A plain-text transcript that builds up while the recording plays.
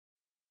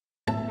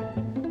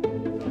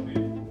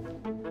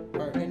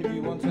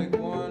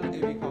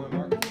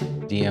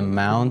The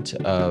amount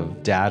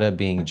of data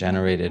being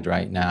generated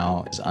right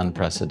now is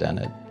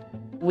unprecedented.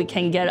 We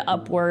can get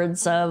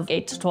upwards of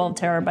 8 to 12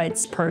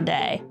 terabytes per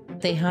day.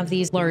 They have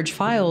these large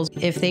files.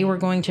 If they were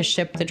going to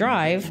ship the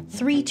drive,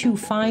 3 to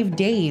 5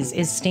 days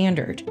is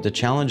standard. The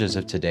challenges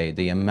of today,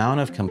 the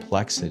amount of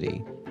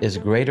complexity is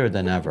greater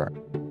than ever.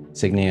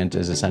 Signiant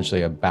is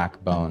essentially a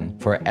backbone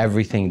for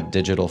everything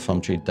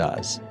DigitalFilm Tree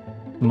does.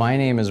 My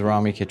name is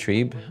Rami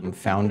Katrib. I'm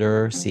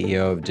founder,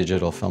 CEO of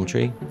DigitalFilm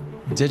Tree.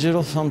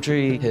 DigitalFilm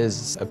Tree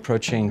is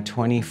approaching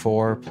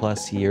 24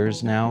 plus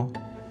years now.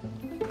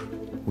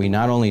 We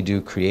not only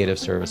do creative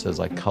services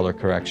like color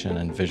correction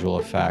and visual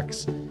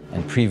effects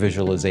and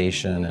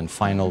pre-visualization and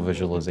final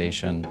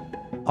visualization.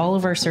 All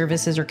of our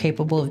services are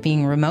capable of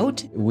being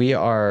remote. We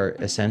are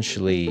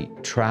essentially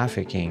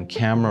trafficking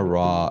camera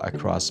raw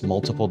across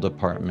multiple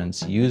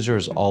departments,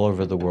 users all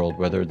over the world,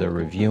 whether they're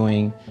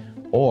reviewing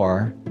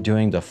or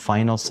doing the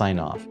final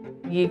sign-off.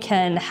 You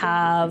can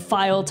have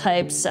file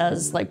types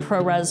as like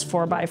ProRes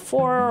 4x4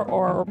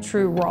 or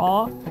true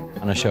RAW.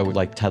 On a show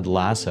like Ted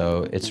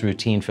Lasso, it's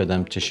routine for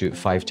them to shoot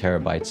 5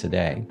 terabytes a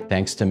day.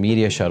 Thanks to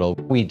Media Shuttle,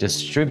 we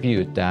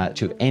distribute that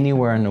to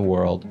anywhere in the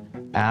world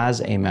as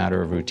a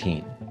matter of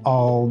routine.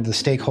 All the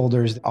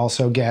stakeholders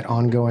also get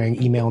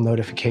ongoing email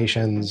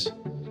notifications.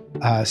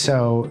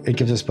 So it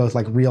gives us both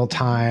like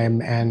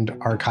real-time and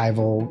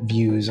archival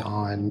views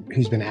on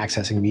who's been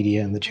accessing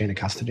media in the chain of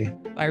custody.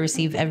 I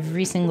receive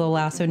every single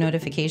Lasso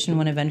notification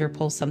when a vendor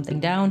pulls something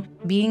down.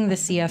 Being the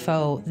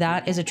CFO,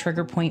 that is a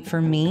trigger point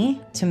for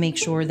me to make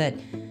sure that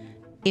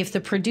if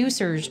the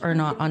producers are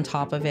not on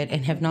top of it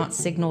and have not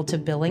signaled to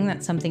billing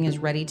that something is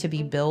ready to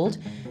be billed,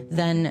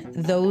 then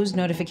those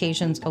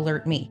notifications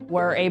alert me.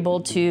 We're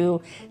able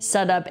to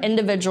set up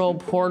individual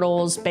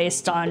portals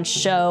based on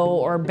show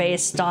or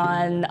based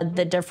on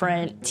the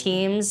different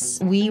teams.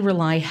 We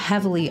rely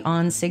heavily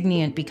on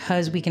Signiant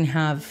because we can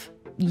have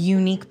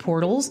unique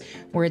portals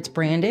where it's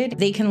branded.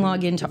 They can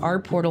log into our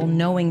portal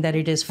knowing that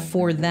it is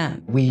for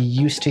them. We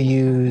used to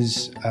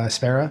use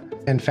Spera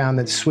and found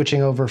that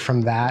switching over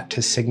from that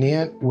to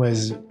Signiant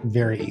was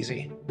very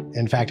easy.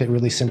 In fact, it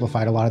really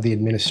simplified a lot of the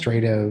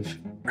administrative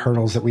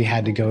hurdles that we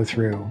had to go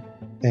through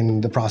in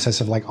the process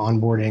of like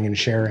onboarding and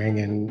sharing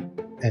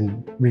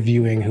and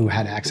reviewing who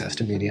had access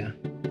to media.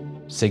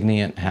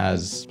 Signiant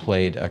has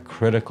played a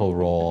critical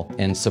role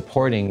in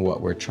supporting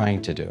what we're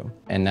trying to do.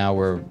 And now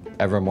we're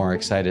ever more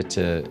excited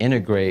to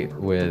integrate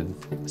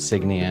with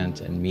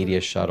Signiant and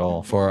Media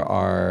Shuttle for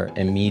our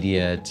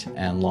immediate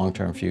and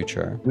long-term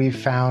future. We've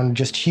found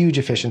just huge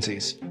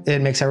efficiencies.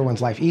 It makes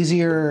everyone's life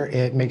easier.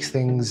 It makes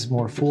things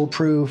more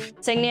foolproof.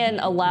 Signiant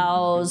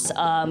allows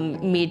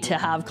me to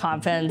have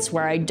confidence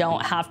where I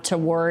don't have to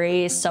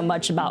worry so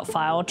much about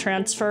file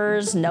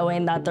transfers,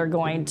 knowing that they're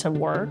going to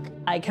work.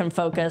 I can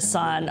focus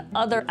on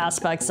other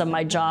aspects of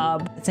my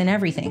job. It's in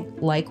everything,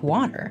 like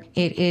water.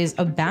 It is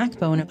a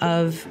backbone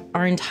of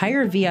our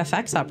entire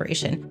VFX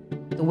operation.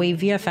 The way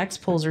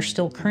VFX pulls are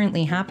still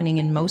currently happening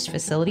in most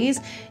facilities,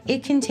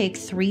 it can take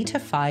 3 to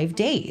 5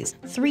 days.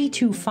 3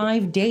 to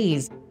 5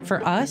 days.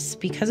 For us,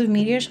 because of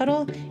Media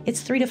Shuttle,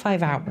 it's 3 to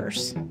 5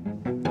 hours.